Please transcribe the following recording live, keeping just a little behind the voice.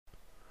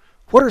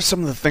What are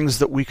some of the things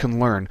that we can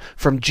learn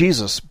from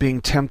Jesus being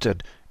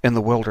tempted in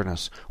the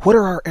wilderness? What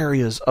are our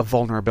areas of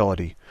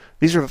vulnerability?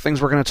 These are the things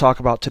we're going to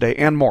talk about today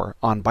and more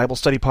on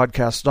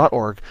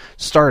BibleStudyPodcast.org,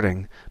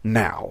 starting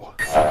now.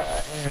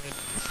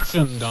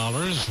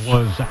 $10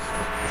 was...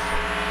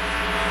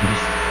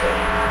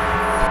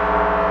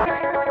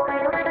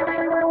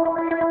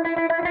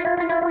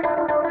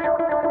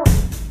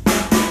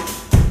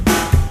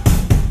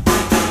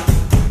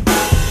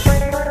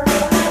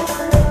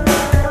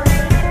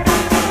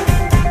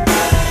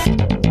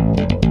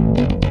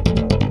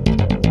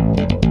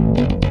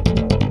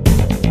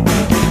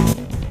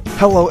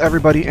 Hello,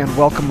 everybody, and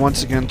welcome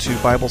once again to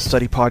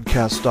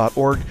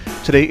BibleStudyPodcast.org.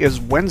 Today is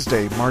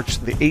Wednesday, March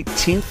the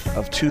 18th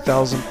of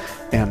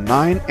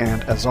 2009,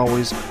 and as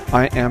always,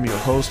 I am your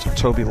host,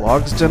 Toby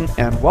Logsdon,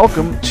 and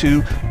welcome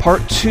to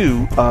part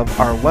 2 of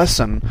our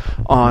lesson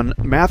on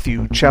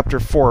Matthew chapter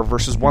 4,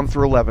 verses 1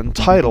 through 11,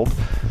 titled,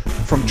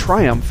 From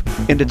Triumph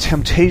into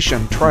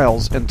Temptation,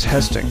 Trials, and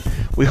Testing.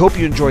 We hope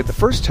you enjoyed the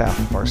first half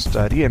of our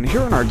study, and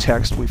here in our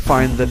text we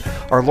find that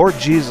our Lord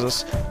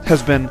Jesus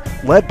has been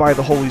led by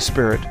the Holy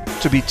Spirit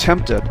to be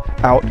tempted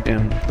out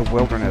in the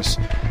wilderness.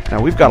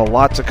 Now, we've got a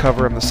lot to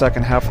cover in the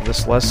second half of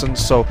this lesson,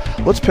 so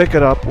let's pick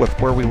it up with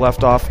where we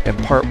left off in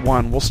part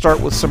 1. We'll start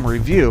with some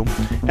review,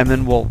 and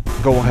then we'll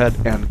go ahead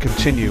and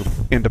continue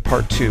into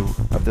part 2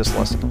 of this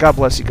lesson. God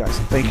bless you guys,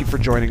 and thank you for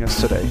joining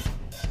us today.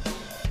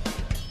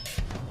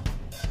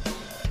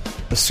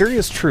 The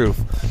serious truth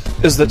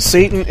is that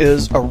Satan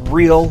is a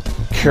real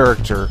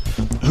character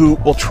who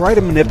will try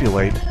to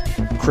manipulate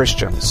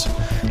Christians.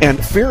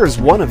 And fear is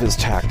one of his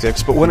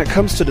tactics, but when it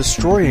comes to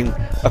destroying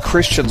a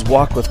Christian's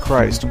walk with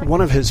Christ, one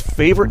of his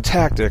favorite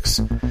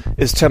tactics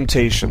is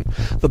temptation.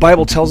 The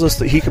Bible tells us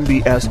that he can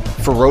be as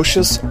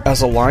ferocious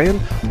as a lion,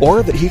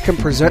 or that he can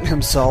present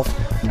himself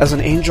as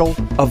an angel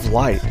of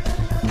light.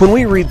 When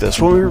we read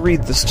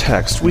this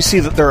text, we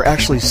see that there are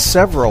actually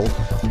several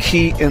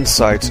key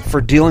insights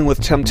for dealing with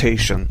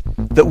temptation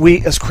that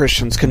we as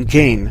Christians can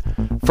gain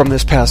from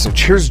this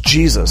passage. Here's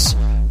Jesus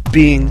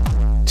being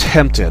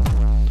tempted.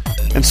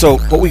 And so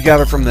what we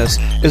gather from this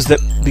is that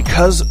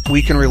because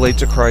we can relate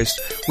to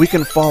Christ, we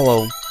can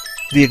follow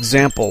the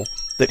example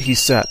that he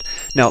set.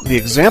 Now, the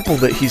example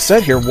that he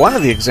set here, one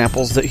of the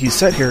examples that he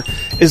set here,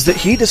 is that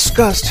he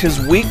discussed his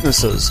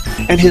weaknesses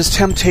and his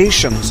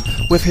temptations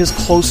with his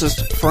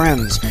closest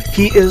friends.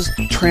 He is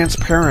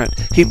transparent.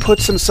 He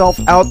puts himself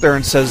out there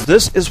and says,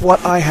 this is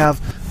what I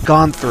have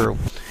gone through.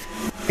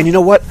 And you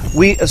know what?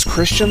 We as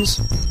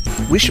Christians,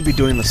 we should be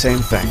doing the same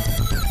thing.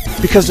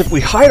 Because if we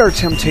hide our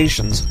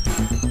temptations,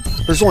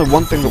 there's only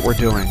one thing that we're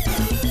doing.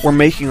 We're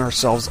making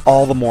ourselves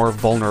all the more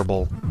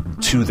vulnerable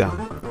to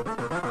them.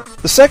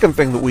 The second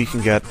thing that we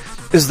can get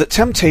is that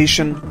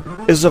temptation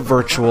is a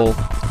virtual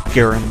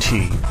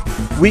guarantee.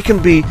 We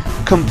can be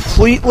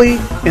completely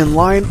in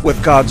line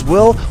with God's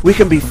will. We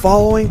can be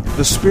following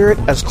the Spirit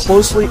as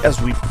closely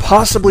as we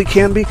possibly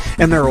can be,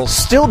 and there will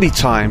still be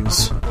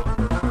times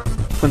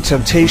when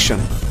temptation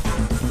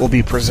will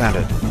be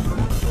presented.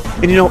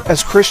 And you know,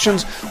 as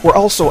Christians, we're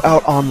also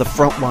out on the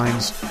front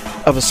lines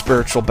of a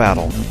spiritual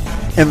battle.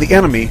 And the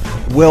enemy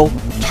will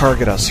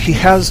target us. He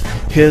has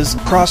his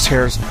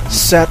crosshairs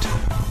set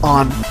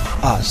on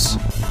us.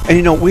 And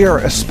you know, we are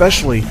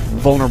especially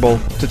vulnerable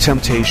to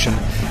temptation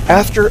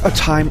after a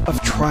time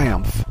of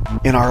triumph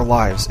in our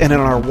lives and in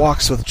our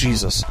walks with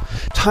Jesus.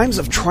 Times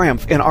of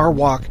triumph in our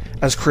walk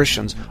as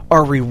Christians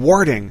are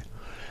rewarding.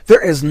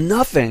 There is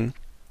nothing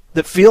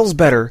that feels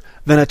better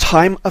than a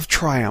time of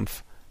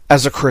triumph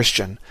as a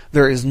Christian.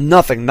 There is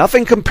nothing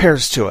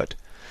compares to it.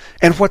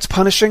 And what's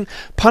punishing?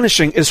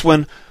 Punishing is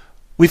when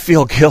we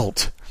feel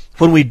guilt,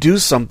 when we do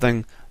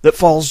something that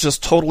falls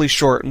just totally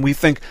short and we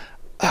think,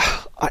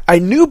 I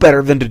knew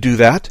better than to do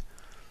that.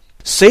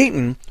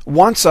 Satan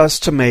wants us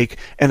to make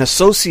an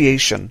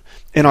association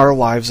in our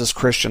lives as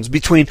Christians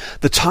between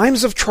the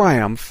times of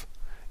triumph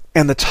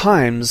and the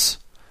times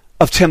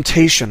of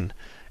temptation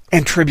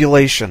and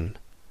tribulation.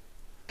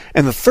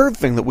 And the third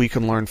thing that we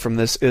can learn from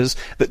this is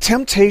that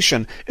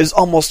temptation is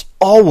almost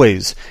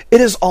always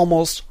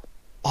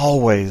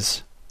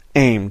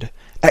aimed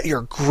at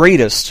your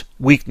greatest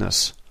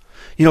weakness.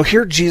 You know,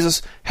 here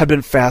Jesus had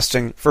been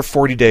fasting for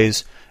 40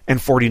 days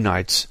and 40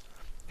 nights.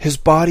 His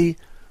body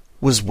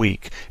was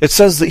weak. It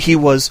says that he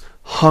was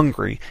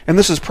hungry. And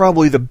this is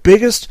probably the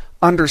biggest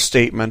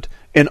understatement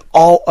in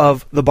all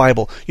of the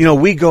Bible. You know,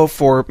 we go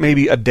for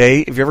maybe a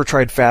day. Have you ever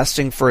tried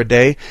fasting for a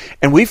day?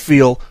 And we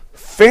feel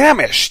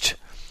famished.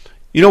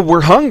 You know,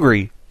 we're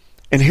hungry.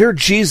 And here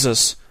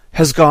Jesus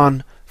has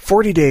gone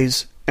 40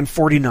 days and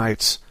 40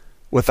 nights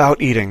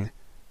without eating.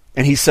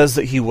 And he says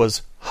that he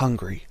was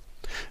hungry.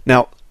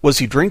 Now, was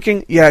he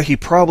drinking? Yeah, he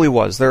probably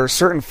was. There are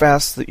certain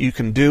fasts that you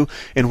can do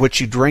in which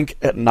you drink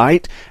at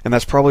night, and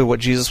that's probably what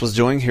Jesus was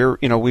doing here.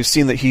 You know, we've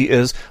seen that he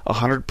is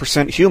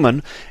 100%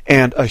 human,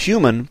 and a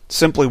human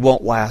simply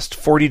won't last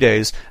 40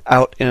 days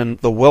out in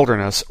the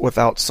wilderness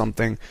without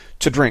something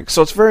to drink.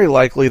 So it's very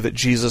likely that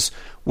Jesus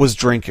was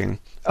drinking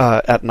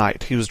at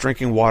night. He was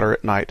drinking water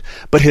at night.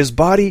 But his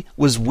body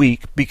was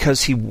weak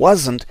because he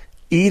wasn't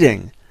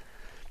eating.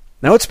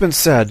 Now, it's been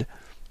said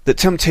that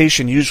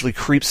temptation usually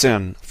creeps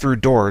in through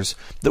doors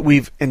that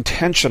we've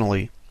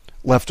intentionally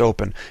left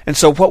open. And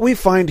so what we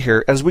find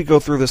here as we go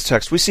through this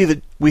text, we see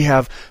that we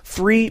have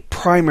three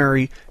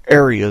primary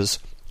areas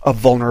of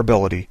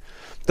vulnerability.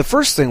 The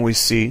first thing we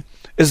see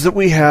is that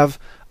we have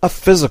a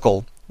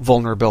physical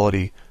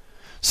vulnerability.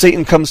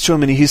 Satan comes to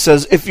him and he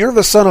says, if you're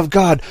the Son of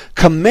God,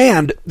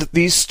 command that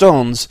these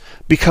stones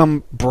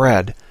become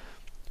bread.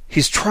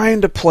 He's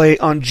trying to play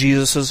on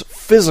Jesus'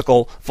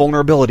 physical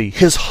vulnerability,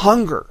 his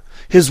hunger,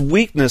 his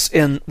weakness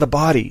in the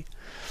body.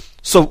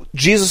 So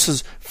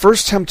Jesus'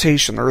 first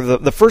temptation, or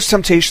the first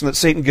temptation that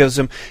Satan gives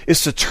him,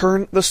 is to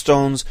turn the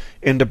stones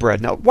into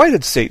bread. Now, why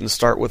did Satan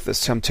start with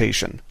this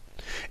temptation?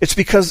 It's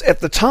because at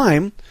the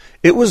time,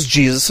 it was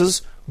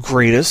Jesus'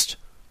 greatest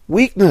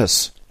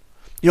weakness.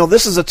 You know,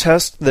 this is a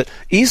test that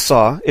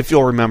Esau, if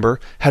you'll remember,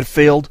 had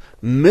failed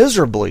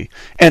miserably.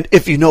 And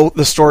if you know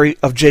the story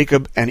of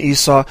Jacob and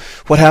Esau,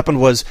 what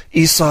happened was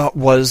Esau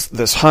was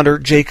this hunter.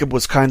 Jacob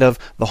was kind of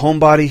the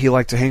homebody. He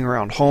liked to hang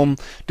around home,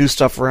 do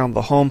stuff around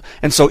the home.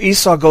 And so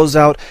Esau goes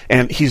out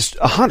and he's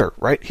a hunter,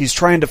 right? He's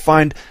trying to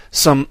find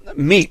some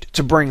meat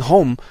to bring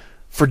home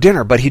for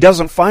dinner, but he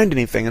doesn't find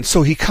anything. And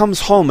so he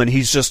comes home and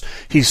he's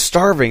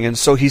starving. And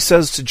so he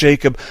says to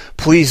Jacob,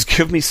 please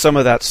give me some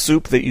of that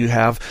soup that you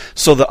have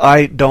so that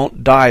I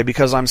don't die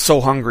because I'm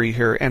so hungry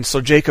here. And so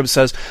Jacob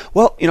says,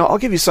 well, I'll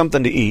give you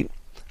something to eat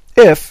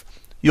if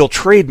you'll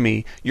trade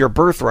me your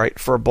birthright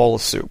for a bowl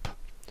of soup.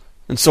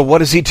 And so what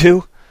does he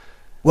do?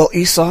 Well,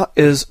 Esau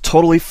is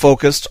totally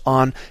focused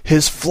on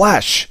his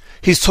flesh.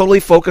 He's totally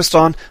focused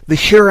on the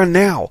here and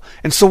now.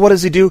 And so what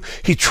does he do?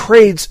 He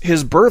trades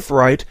his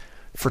birthright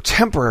for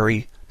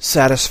temporary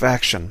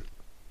satisfaction.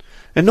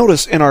 And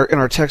notice in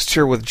our text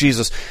here with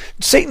Jesus,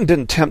 Satan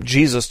didn't tempt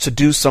Jesus to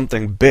do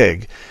something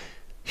big.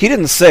 He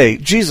didn't say,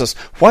 Jesus,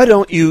 why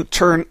don't you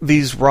turn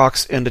these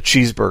rocks into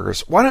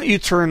cheeseburgers? Why don't you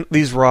turn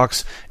these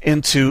rocks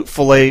into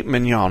filet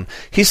mignon?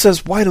 He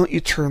says, why don't you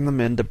turn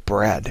them into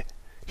bread?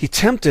 He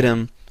tempted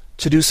him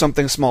to do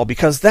something small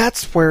because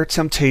that's where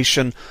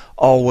temptation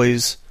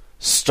always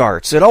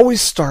starts. It always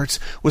starts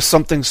with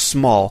something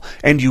small,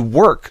 and you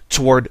work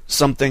toward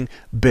something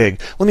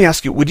big. Let me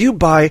ask you, would you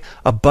buy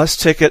a bus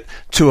ticket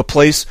to a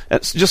place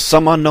at just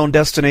some unknown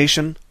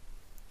destination?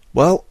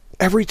 Well,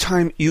 every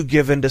time you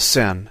give in to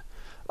sin,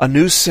 a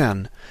new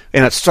sin,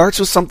 and it starts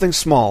with something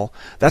small,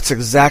 that's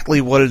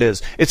exactly what it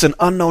is. It's an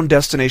unknown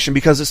destination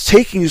because it's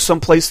taking you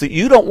someplace that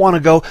you don't want to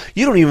go.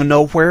 You don't even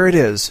know where it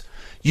is.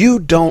 You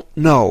don't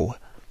know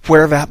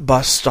where that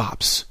bus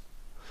stops.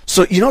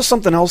 So you know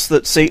something else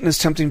that Satan is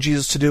tempting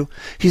Jesus to do?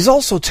 He's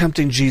also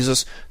tempting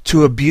Jesus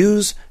to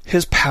abuse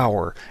his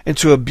power and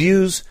to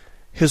abuse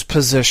his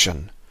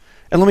position.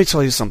 And let me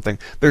tell you something.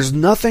 There's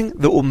nothing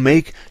that will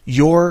make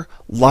your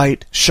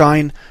light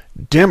shine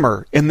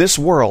dimmer in this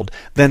world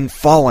than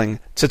falling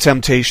to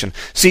temptation.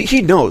 See,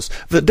 he knows,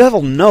 the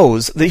devil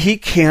knows that he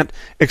can't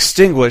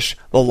extinguish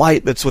the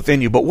light that's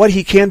within you. But what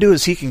he can do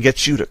is he can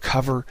get you to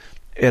cover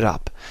it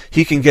up.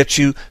 He can get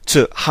you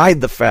to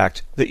hide the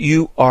fact that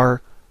you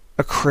are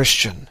a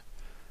Christian.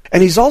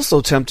 And he's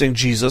also tempting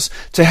Jesus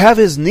to have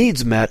his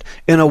needs met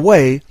in a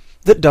way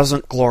that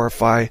doesn't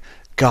glorify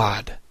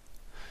God.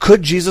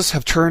 Could Jesus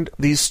have turned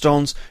these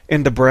stones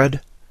into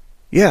bread?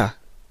 Yeah,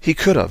 he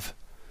could have.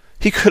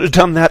 He could have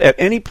done that at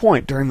any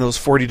point during those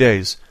 40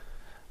 days.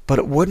 But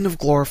it wouldn't have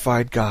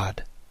glorified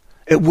God.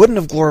 It wouldn't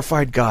have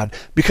glorified God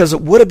because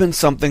it would have been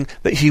something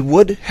that he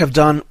would have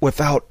done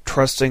without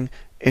trusting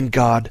in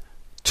God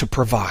to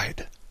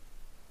provide.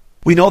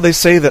 We know they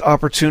say that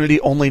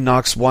opportunity only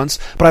knocks once,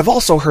 but I've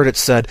also heard it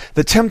said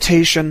that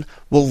temptation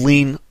will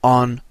lean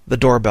on the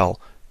doorbell.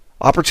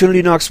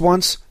 Opportunity knocks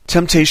once,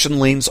 temptation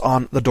leans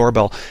on the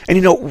doorbell.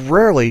 And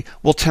rarely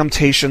will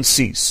temptation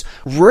cease.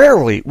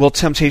 Rarely will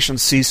temptation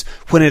cease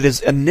when it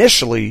is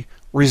initially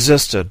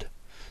resisted.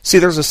 See,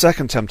 there's a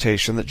second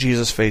temptation that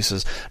Jesus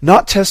faces,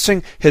 not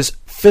testing his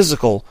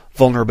physical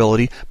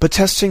vulnerability, but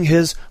testing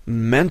his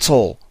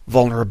mental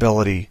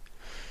vulnerability.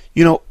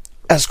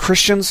 As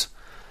Christians,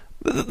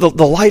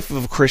 the life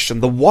of a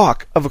Christian, the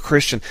walk of a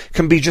Christian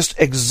can be just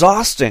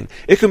exhausting.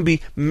 It can be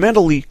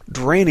mentally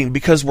draining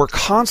because we're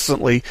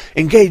constantly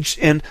engaged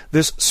in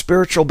this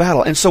spiritual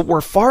battle. And so we're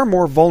far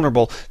more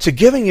vulnerable to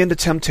giving in to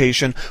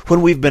temptation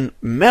when we've been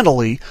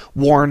mentally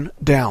worn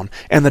down.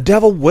 And the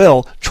devil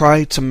will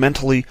try to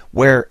mentally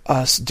wear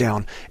us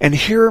down. And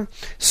here,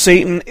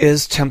 Satan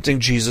is tempting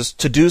Jesus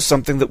to do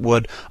something that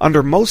would,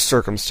 under most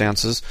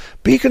circumstances,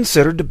 be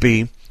considered to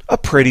be a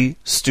pretty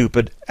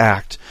stupid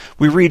act.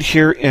 We read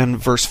here in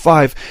verse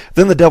 5,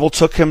 Then the devil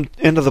took him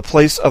into the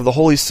place of the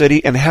holy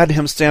city and had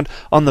him stand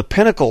on the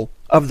pinnacle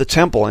of the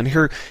temple. And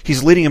here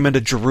he's leading him into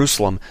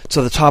Jerusalem,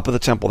 to the top of the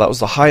temple. That was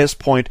the highest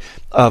point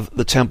of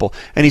the temple.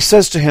 And he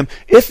says to him,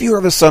 If you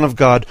are the Son of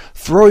God,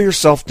 throw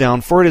yourself down,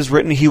 for it is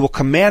written, He will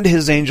command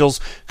His angels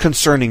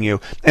concerning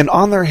you, and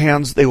on their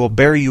hands they will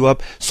bear you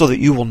up, so that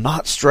you will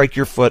not strike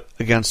your foot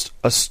against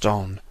a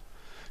stone.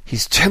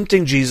 He's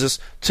tempting Jesus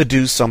to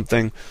do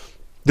something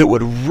that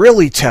would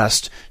really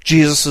test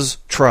Jesus'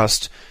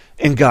 trust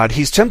in God.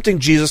 He's tempting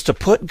Jesus to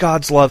put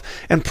God's love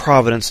and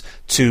providence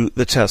to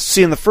the test.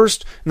 See, in the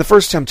first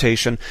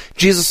temptation,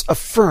 Jesus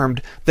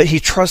affirmed that he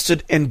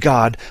trusted in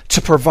God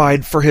to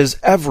provide for his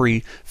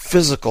every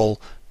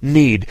physical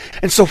need.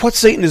 And so what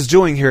Satan is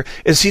doing here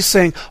is he's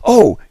saying,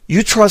 oh,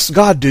 you trust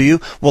God, do you?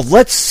 Well,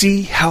 let's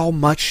see how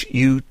much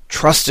you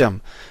trust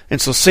him. And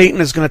so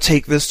Satan is going to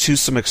take this to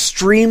some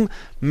extreme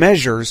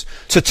measures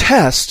to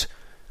test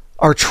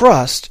our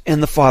trust in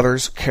the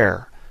Father's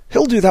care.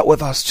 He'll do that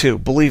with us too,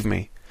 believe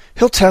me.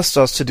 He'll test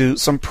us to do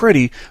some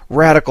pretty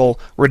radical,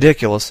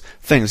 ridiculous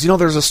things. You know,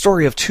 there's a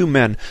story of two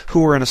men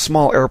who were in a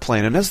small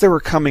airplane, and as they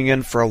were coming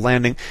in for a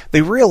landing,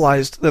 they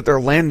realized that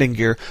their landing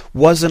gear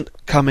wasn't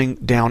coming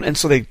down. And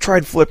so they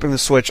tried flipping the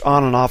switch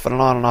on and off and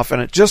on and off, and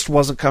it just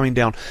wasn't coming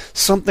down.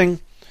 Something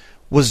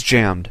was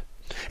jammed.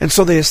 And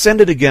so they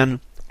ascended again,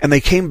 and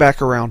they came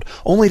back around,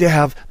 only to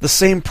have the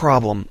same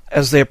problem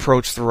as they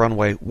approached the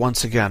runway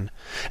once again.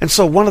 And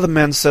so one of the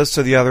men says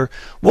to the other,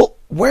 well,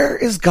 where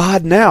is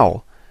God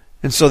now?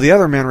 And so the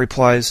other man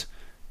replies,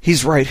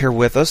 he's right here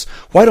with us.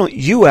 Why don't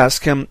you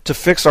ask him to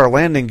fix our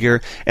landing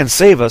gear and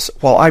save us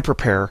while I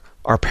prepare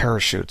our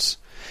parachutes?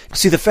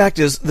 See, the fact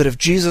is that if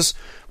Jesus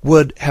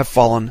would have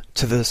fallen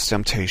to this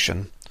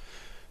temptation,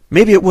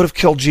 maybe it would have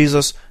killed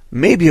Jesus,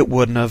 maybe it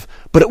wouldn't have,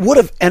 but it would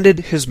have ended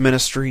his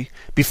ministry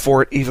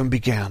before it even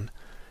began,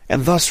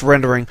 and thus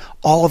rendering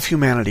all of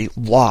humanity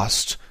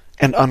lost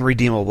and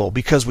unredeemable,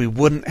 because we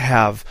wouldn't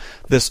have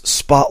this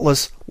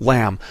spotless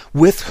Lamb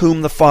with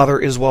whom the Father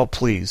is well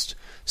pleased.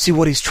 See,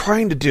 what he's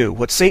trying to do,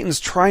 what Satan's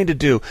trying to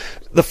do,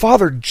 the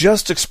Father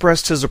just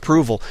expressed his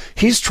approval.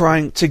 He's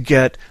trying to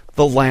get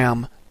the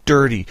Lamb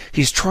dirty.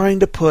 He's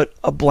trying to put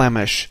a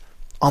blemish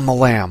on the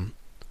Lamb.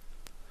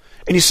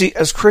 And you see,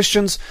 as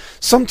Christians,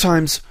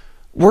 sometimes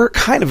we're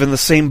kind of in the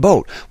same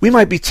boat. We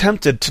might be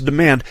tempted to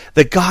demand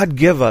that God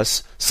give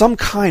us some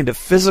kind of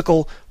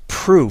physical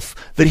proof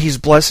that he's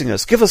blessing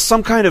us. Give us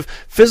some kind of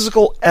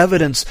physical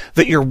evidence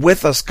that you're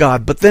with us,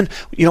 God. But then,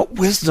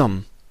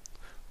 wisdom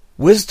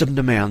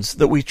demands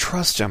that we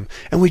trust him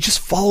and we just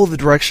follow the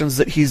directions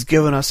that he's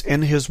given us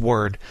in his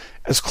word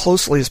as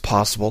closely as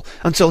possible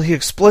until he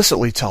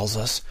explicitly tells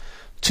us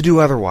to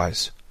do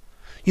otherwise.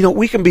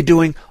 We can be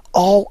doing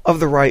all of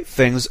the right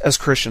things as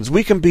Christians.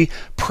 We can be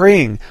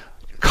praying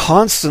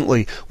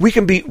constantly. We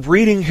can be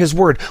reading his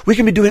word. We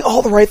can be doing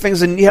all the right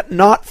things and yet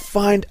not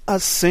find a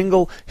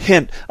single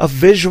hint of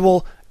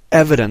visual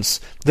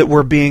evidence that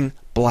we're being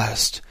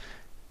blessed.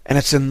 And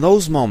it's in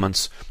those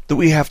moments that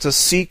we have to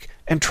seek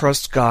and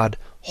trust God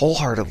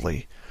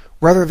wholeheartedly,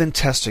 rather than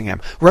testing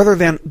him, rather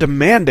than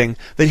demanding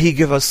that he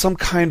give us some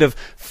kind of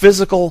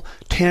physical,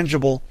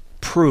 tangible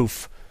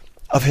proof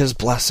of his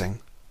blessing.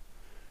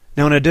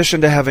 Now, in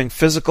addition to having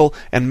physical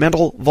and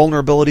mental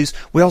vulnerabilities,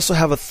 we also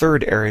have a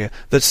third area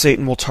that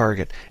Satan will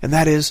target, and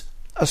that is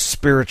a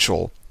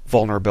spiritual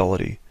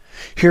vulnerability.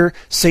 Here,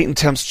 Satan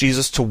tempts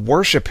Jesus to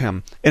worship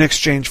him in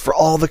exchange for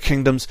all the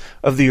kingdoms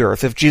of the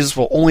earth, if Jesus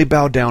will only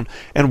bow down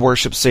and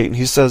worship Satan.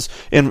 He says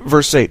in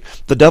verse 8,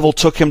 the devil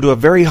took him to a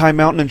very high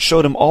mountain and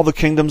showed him all the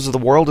kingdoms of the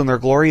world and their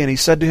glory, and he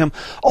said to him,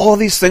 all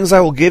these things I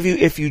will give you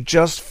if you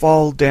just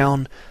fall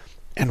down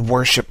and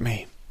worship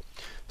me.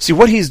 See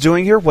what he's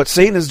doing here, what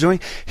Satan is doing?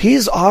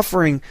 He's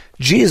offering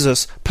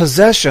Jesus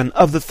possession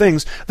of the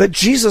things that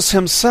Jesus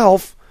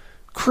himself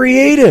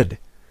created.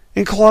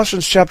 In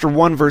Colossians chapter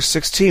 1, verse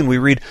 16, we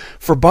read,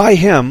 for by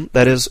him,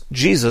 that is,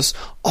 Jesus,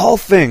 all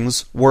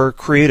things were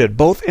created,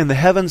 both in the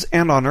heavens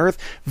and on earth,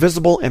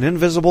 visible and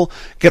invisible.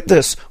 Get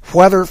this,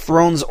 whether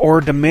thrones or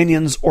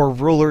dominions or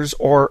rulers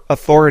or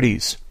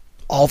authorities.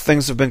 All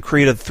things have been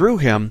created through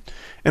him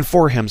and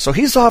for him. So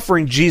he's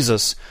offering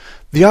Jesus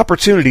the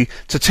opportunity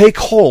to take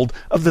hold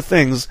of the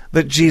things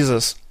that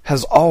Jesus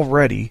has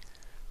already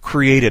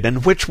created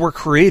and which were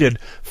created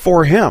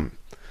for him.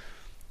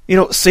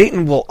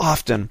 Satan will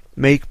often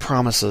make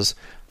promises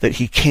that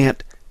he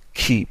can't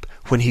keep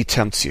when he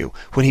tempts you,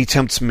 when he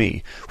tempts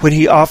me, when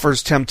he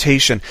offers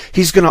temptation.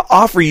 He's going to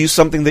offer you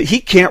something that he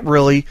can't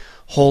really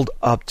hold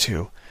up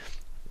to,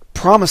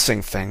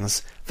 promising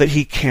things that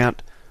he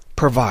can't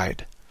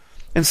provide.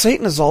 And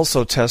Satan is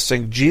also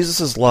testing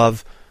Jesus'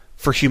 love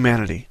for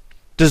humanity.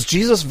 Does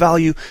Jesus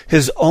value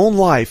his own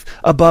life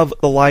above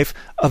the life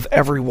of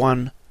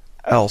everyone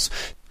else?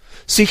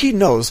 See, he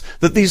knows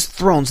that these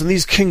thrones and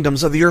these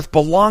kingdoms of the earth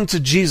belong to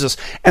Jesus,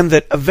 and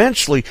that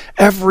eventually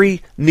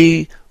every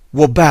knee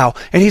will bow.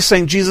 And he's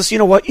saying, Jesus, you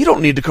know what? You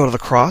don't need to go to the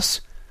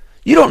cross.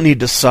 You don't need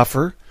to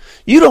suffer.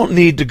 You don't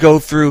need to go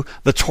through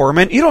the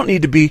torment. You don't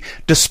need to be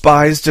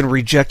despised and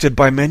rejected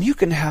by men. You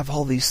can have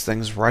all these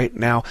things right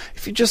now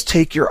if you just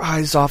take your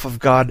eyes off of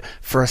God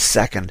for a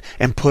second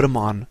and put them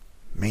on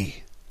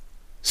me.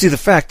 See, the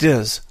fact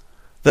is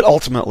that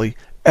ultimately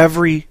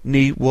every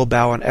knee will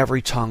bow and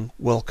every tongue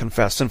will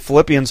confess. In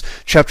Philippians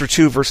chapter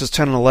 2, verses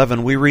 10 and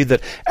 11, we read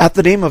that at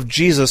the name of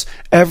Jesus,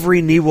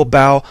 every knee will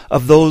bow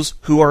of those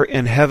who are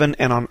in heaven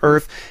and on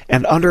earth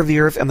and under the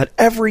earth, and that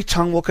every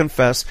tongue will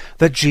confess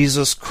that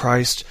Jesus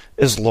Christ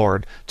is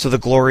Lord, to the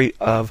glory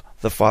of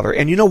the Father.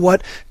 And you know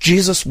what?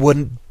 Jesus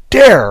wouldn't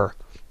dare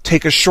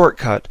take a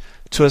shortcut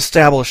to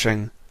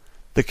establishing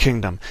the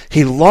kingdom.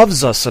 He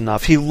loves us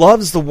enough. He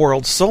loves the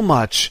world so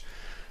much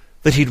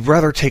that he'd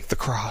rather take the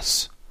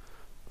cross.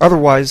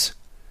 Otherwise,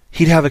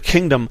 he'd have a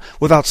kingdom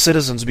without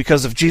citizens,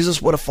 because if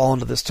Jesus would have fallen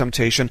to this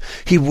temptation,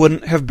 he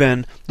wouldn't have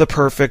been the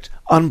perfect,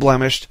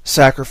 unblemished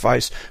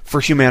sacrifice for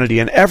humanity,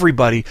 and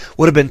everybody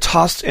would have been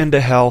tossed into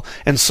hell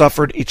and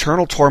suffered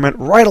eternal torment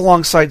right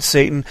alongside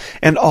Satan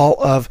and all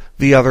of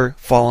the other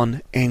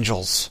fallen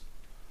angels.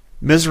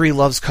 Misery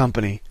loves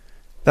company.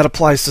 That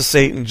applies to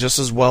Satan just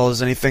as well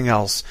as anything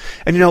else.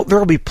 And there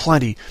will be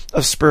plenty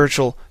of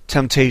spiritual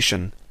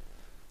temptation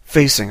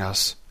facing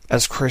us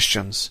as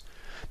Christians,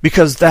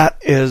 because that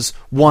is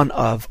one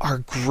of our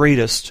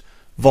greatest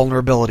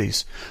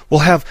vulnerabilities.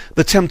 We'll have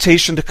the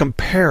temptation to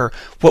compare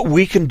what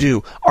we can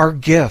do, our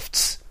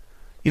gifts.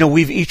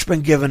 We've each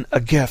been given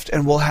a gift,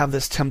 and we'll have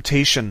this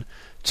temptation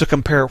to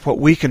compare what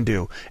we can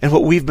do and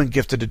what we've been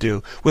gifted to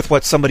do with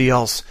what somebody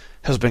else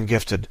has been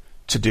gifted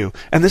to do.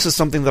 And this is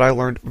something that I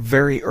learned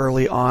very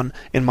early on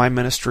in my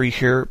ministry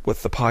here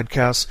with the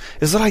podcast,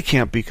 is that I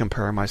can't be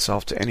comparing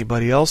myself to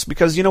anybody else,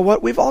 because you know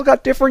what? We've all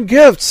got different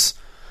gifts.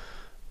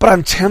 But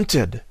I'm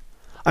tempted.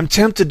 I'm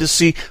tempted to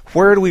see,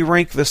 where do we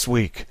rank this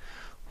week?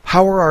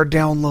 How are our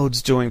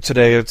downloads doing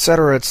today,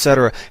 etc.,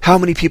 etc.? How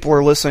many people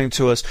are listening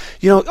to us?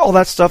 All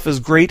that stuff is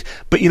great,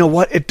 but you know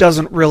what? It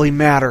doesn't really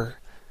matter.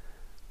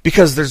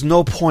 Because there's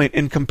no point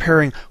in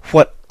comparing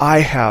what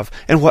I have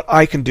and what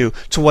I can do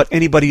to what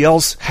anybody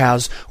else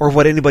has or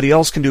what anybody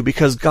else can do,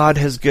 because God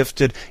has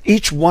gifted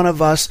each one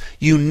of us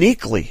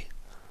uniquely.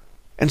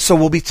 And so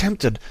we'll be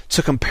tempted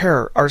to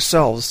compare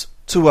ourselves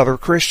to other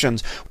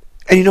Christians.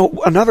 And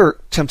another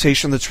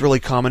temptation that's really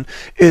common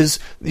is,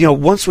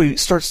 once we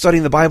start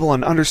studying the Bible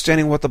and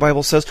understanding what the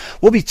Bible says,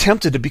 we'll be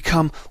tempted to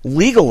become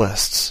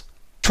legalists,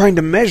 trying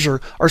to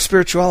measure our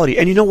spirituality.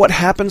 And you know what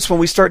happens when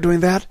we start doing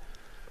that?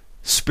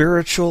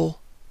 Spiritual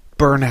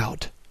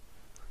burnout.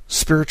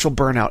 Spiritual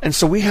burnout. And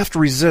so we have to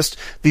resist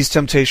these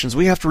temptations.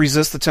 We have to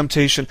resist the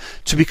temptation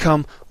to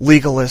become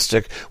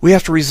legalistic. We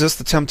have to resist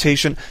the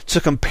temptation to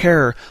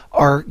compare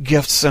our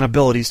gifts and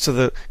abilities to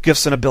the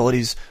gifts and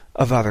abilities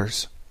of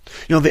others.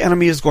 The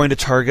enemy is going to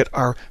target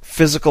our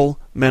physical,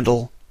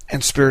 mental,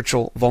 and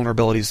spiritual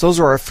vulnerabilities. Those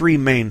are our three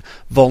main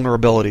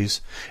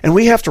vulnerabilities. And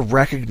we have to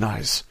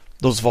recognize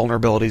those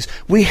vulnerabilities.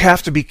 We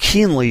have to be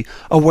keenly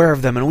aware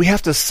of them, and we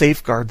have to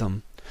safeguard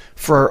them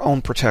for our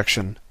own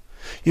protection.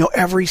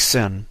 Every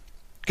sin,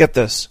 get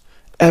this,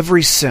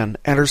 every sin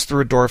enters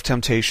through a door of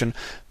temptation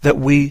that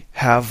we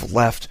have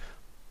left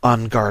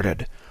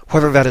unguarded.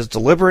 Whether that is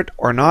deliberate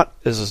or not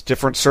is a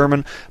different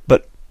sermon,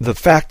 but the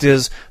fact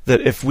is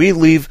that if we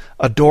leave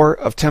a door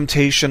of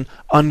temptation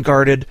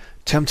unguarded,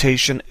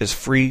 temptation is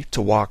free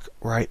to walk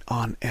right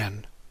on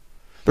in.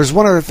 There's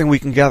one other thing we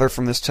can gather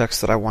from this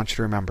text that I want you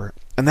to remember,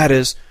 and that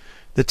is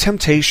the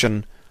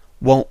temptation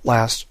won't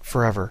last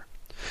forever.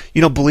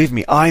 Believe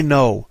me,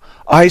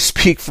 I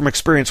speak from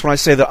experience when I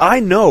say that I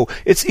know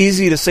it's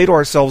easy to say to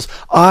ourselves,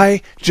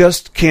 I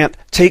just can't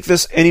take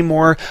this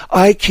anymore.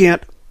 I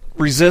can't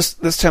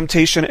resist this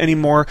temptation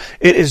anymore.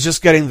 It is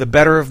just getting the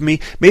better of me.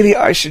 Maybe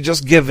I should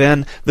just give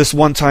in this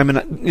one time,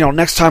 and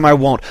next time I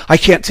won't. I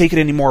can't take it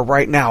anymore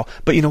right now.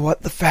 But you know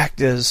what? The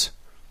fact is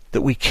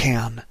that we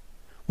can.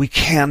 We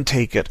can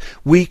take it.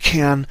 We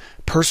can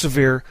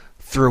persevere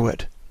through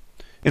it.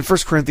 In 1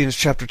 Corinthians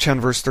chapter 10,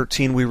 verse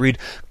 13, we read,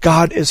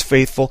 God is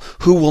faithful,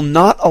 who will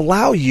not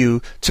allow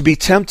you to be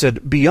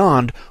tempted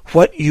beyond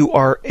what you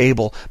are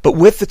able, but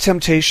with the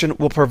temptation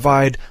will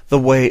provide the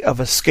way of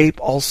escape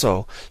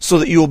also, so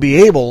that you will be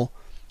able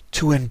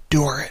to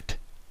endure it.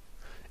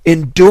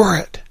 Endure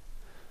it.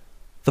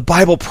 The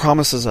Bible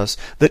promises us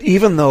that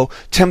even though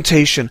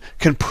temptation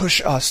can push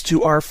us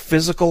to our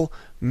physical,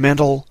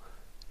 mental,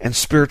 and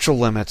spiritual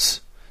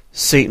limits,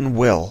 Satan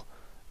will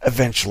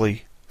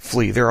eventually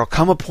flee. There will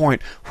come a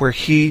point where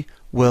he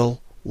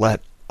will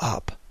let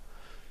up.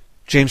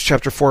 James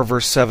chapter 4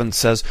 verse 7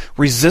 says,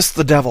 resist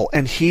the devil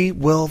and he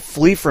will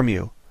flee from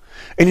you.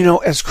 And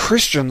as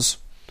Christians,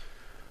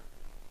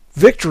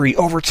 victory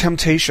over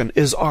temptation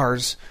is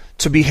ours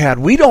to be had.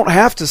 We don't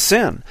have to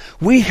sin.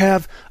 We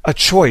have a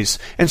choice.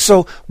 And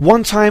so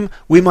one time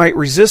we might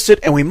resist it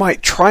and we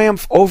might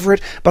triumph over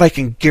it, but I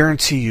can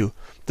guarantee you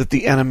that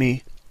the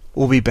enemy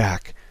will be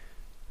back.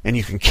 And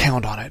you can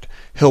count on it.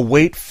 He'll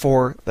wait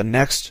for the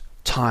next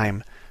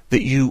time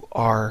that you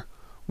are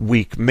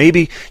weak.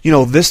 Maybe,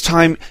 this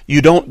time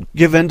you don't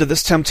give in to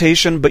this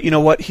temptation, but you know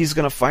what? He's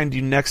going to find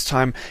you next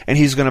time, and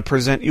he's going to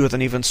present you with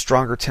an even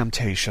stronger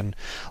temptation.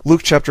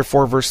 Luke chapter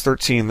 4, verse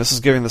 13. This is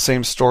giving the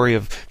same story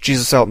of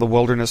Jesus out in the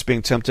wilderness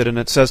being tempted, and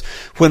it says,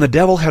 when the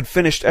devil had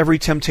finished every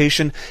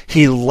temptation,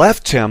 he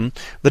left him.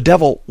 The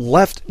devil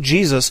left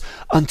Jesus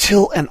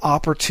until an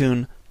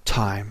opportune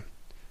time.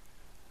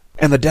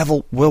 And the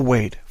devil will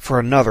wait for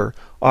another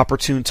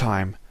opportune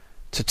time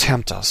to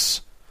tempt us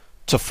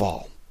to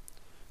fall.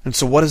 And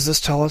so what does this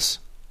tell us?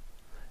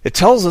 It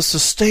tells us to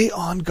stay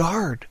on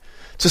guard,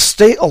 to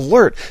stay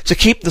alert, to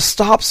keep the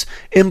stops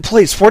in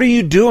place. What are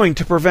you doing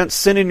to prevent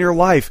sin in your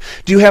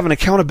life? Do you have an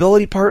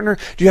accountability partner?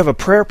 Do you have a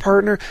prayer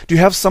partner? Do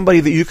you have somebody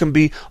that you can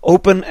be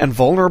open and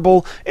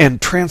vulnerable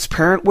and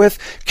transparent with?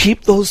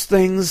 Keep those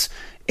things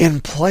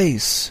in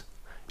place.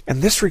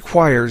 And this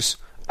requires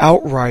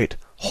outright,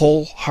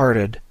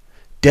 wholehearted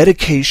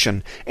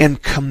dedication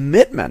and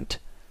commitment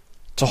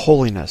to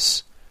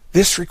holiness.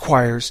 This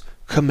requires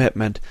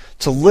commitment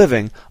to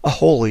living a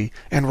holy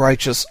and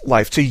righteous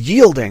life, to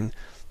yielding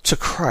to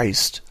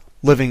Christ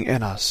living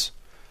in us.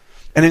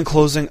 And in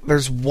closing,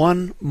 there's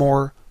one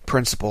more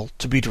principle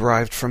to be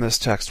derived from this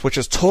text, which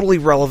is totally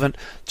relevant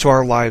to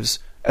our lives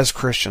as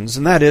Christians,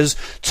 and that is,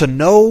 to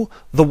know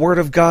the Word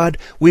of God,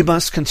 we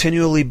must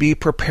continually be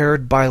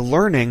prepared by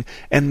learning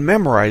and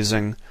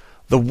memorizing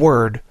the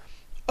Word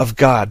of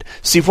God.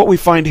 See, what we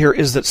find here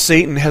is that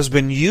Satan has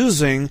been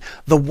using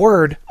the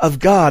Word of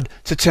God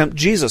to tempt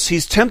Jesus.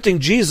 He's tempting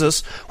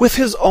Jesus with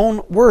his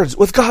own words,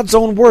 with God's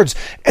own words.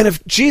 And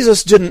if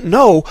Jesus didn't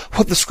know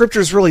what the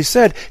Scriptures really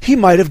said, he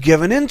might have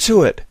given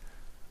into it.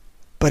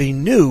 But he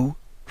knew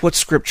what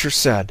Scripture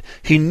said.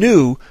 He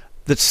knew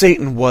that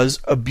Satan was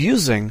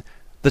abusing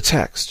the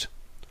text.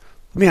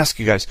 Let me ask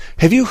you guys,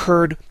 have you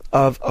heard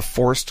of a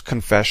forced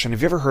confession?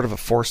 Have you ever heard of a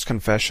forced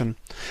confession?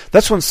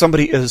 That's when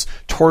somebody is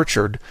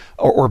tortured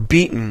or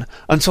beaten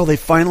until they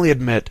finally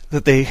admit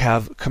that they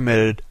have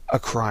committed a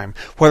crime.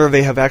 Whether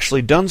they have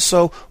actually done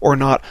so or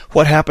not,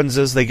 what happens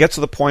is they get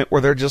to the point where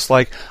they're just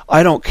like,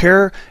 I don't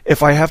care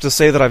if I have to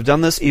say that I've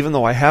done this, even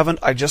though I haven't.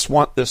 I just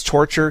want this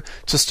torture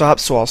to stop,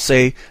 so I'll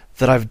say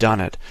that I've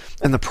done it.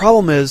 And the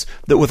problem is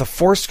that with a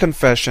forced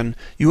confession,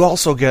 you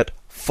also get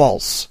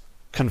false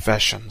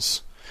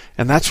confessions.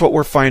 And that's what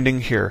we're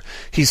finding here.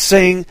 He's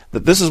saying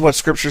that this is what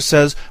Scripture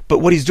says, but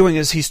what he's doing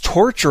is he's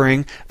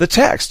torturing the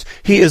text.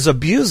 He is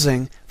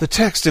abusing the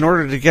text in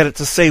order to get it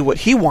to say what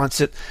he wants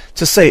it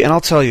to say. And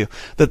I'll tell you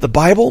that the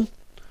Bible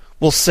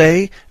will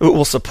say, it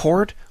will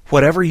support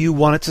whatever you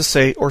want it to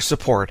say or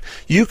support.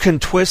 You can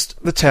twist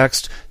the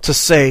text to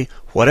say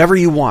whatever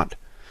you want.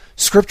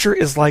 Scripture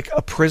is like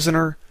a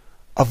prisoner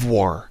of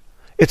war.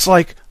 It's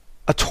like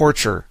a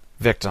torture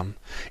victim.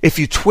 If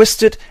you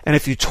twist it and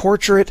if you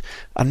torture it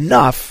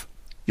enough,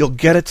 you'll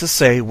get it to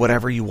say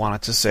whatever you want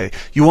it to say.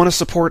 You want to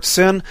support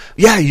sin?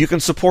 Yeah, you can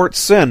support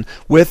sin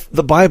with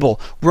the Bible.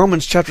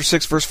 Romans chapter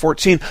 6, verse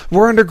 14.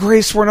 We're under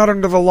grace, we're not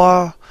under the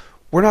law.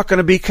 We're not going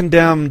to be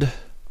condemned.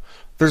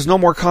 There's no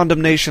more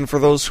condemnation for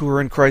those who are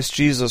in Christ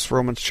Jesus,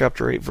 Romans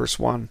chapter 8, verse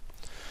 1.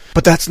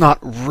 But that's not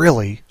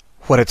really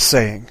what it's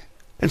saying.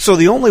 And so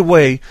the only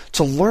way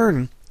to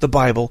learn the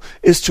Bible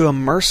is to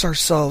immerse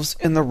ourselves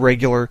in the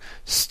regular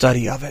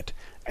study of it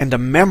and to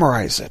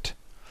memorize it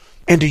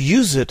and to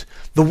use it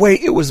the way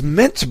it was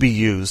meant to be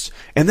used,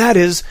 and that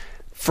is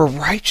for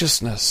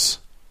righteousness.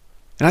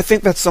 And I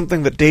think that's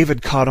something that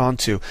David caught on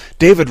to.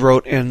 David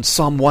wrote in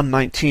Psalm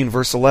 119,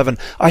 verse 11,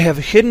 I have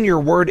hidden your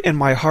word in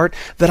my heart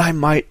that I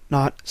might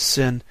not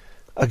sin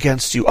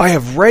against you. I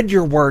have read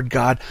your word,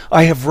 God.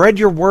 I have read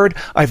your word.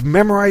 I've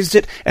memorized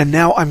it, and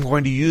now I'm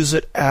going to use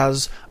it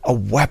as a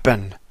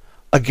weapon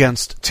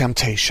against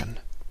temptation.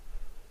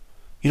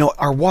 You know,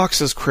 our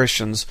walks as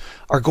Christians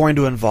are going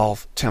to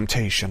involve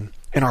temptation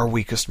in our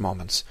weakest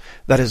moments.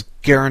 That is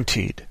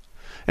guaranteed.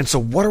 And so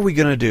what are we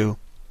going to do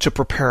to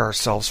prepare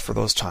ourselves for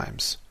those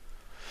times?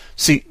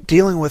 See,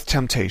 dealing with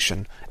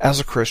temptation as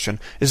a Christian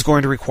is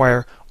going to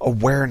require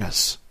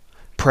awareness,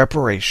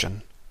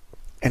 preparation,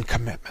 and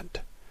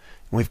commitment.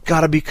 And we've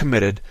got to be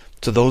committed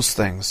to those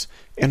things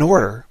in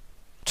order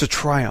to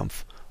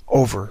triumph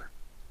over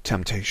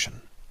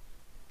temptation.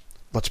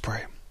 Let's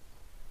pray.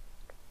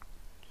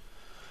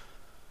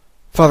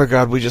 Father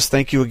God, we just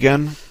thank you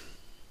again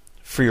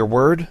for your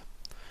word.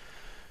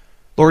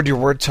 Lord, your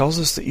word tells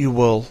us that you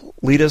will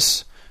lead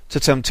us to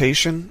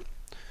temptation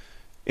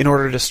in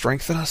order to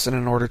strengthen us and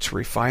in order to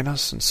refine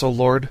us. And so,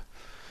 Lord,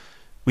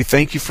 we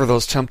thank you for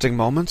those tempting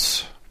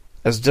moments,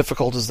 as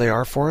difficult as they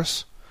are for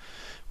us.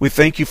 We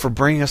thank you for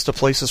bringing us to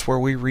places where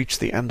we reach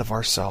the end of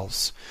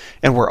ourselves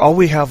and where all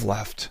we have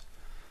left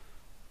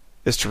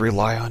is to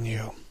rely on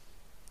you.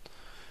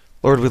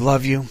 Lord, we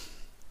love you.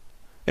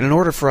 And in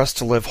order for us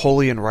to live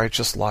holy and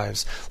righteous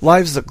lives,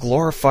 lives that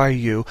glorify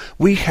you,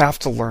 we have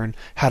to learn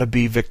how to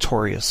be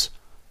victorious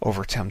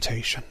over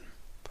temptation.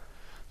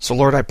 So,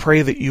 Lord, I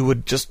pray that you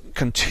would just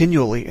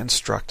continually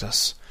instruct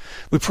us.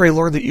 We pray,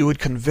 Lord, that you would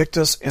convict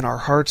us in our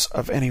hearts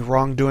of any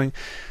wrongdoing,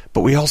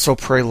 but we also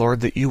pray,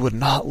 Lord, that you would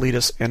not lead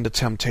us into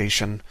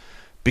temptation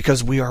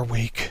because we are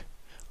weak.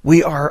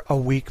 We are a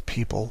weak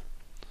people,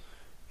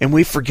 and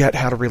we forget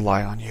how to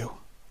rely on you.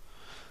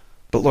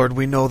 But Lord,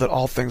 we know that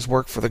all things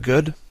work for the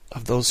good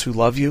of those who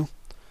love you,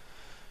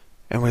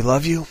 and we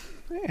love you,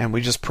 and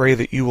we just pray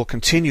that you will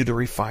continue to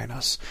refine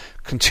us,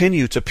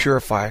 continue to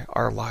purify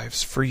our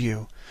lives for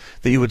you,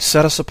 that you would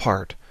set us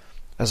apart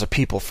as a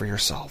people for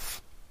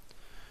yourself.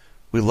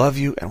 We love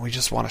you, and we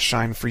just want to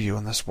shine for you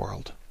in this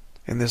world,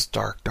 in this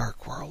dark,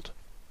 dark world.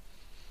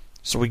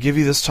 So we give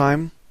you this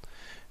time,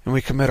 and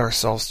we commit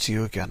ourselves to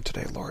you again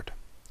today, Lord.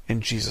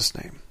 In Jesus'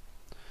 name,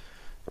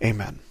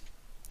 amen.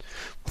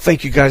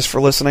 thank you guys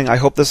for listening. I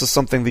hope this is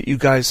something that you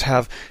guys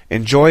have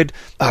enjoyed.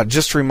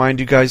 Just to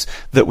remind you guys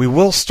that we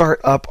will start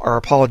up our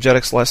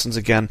apologetics lessons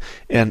again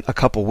in a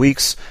couple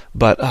weeks,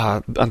 but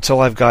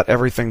until I've got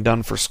everything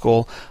done for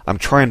school, I'm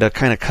trying to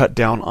kind of cut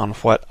down on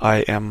what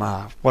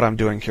I'm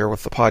doing here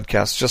with the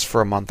podcast just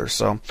for a month or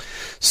so.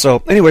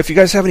 So anyway, if you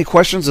guys have any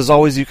questions, as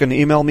always, you can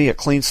email me at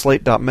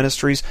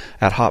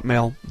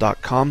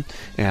cleanslate.ministries@hotmail.com,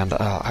 and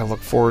I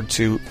look forward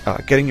to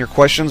getting your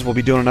questions. We'll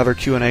be doing another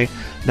Q&A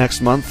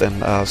next month,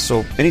 and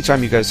so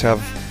anytime you guys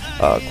have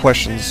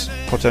questions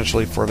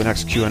potentially for the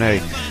next Q&A,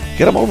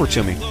 get them over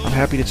to me. I'm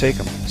happy to take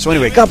them. So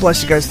anyway, God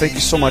bless you guys. Thank you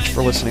so much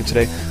for listening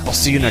today. I'll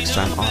see you next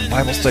time on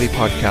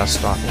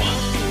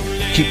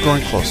BibleStudyPodcast.org. Keep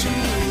growing closer to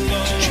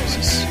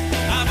Jesus.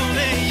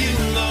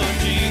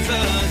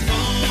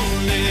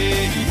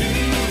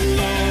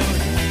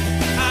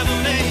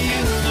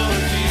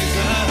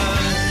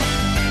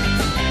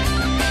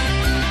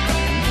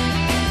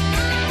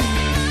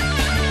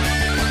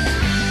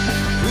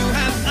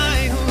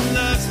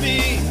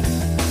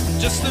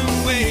 Just the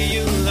way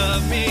you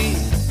love me.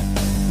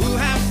 Who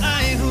have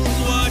I who's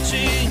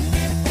watching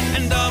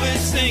and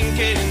always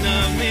thinking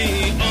of me?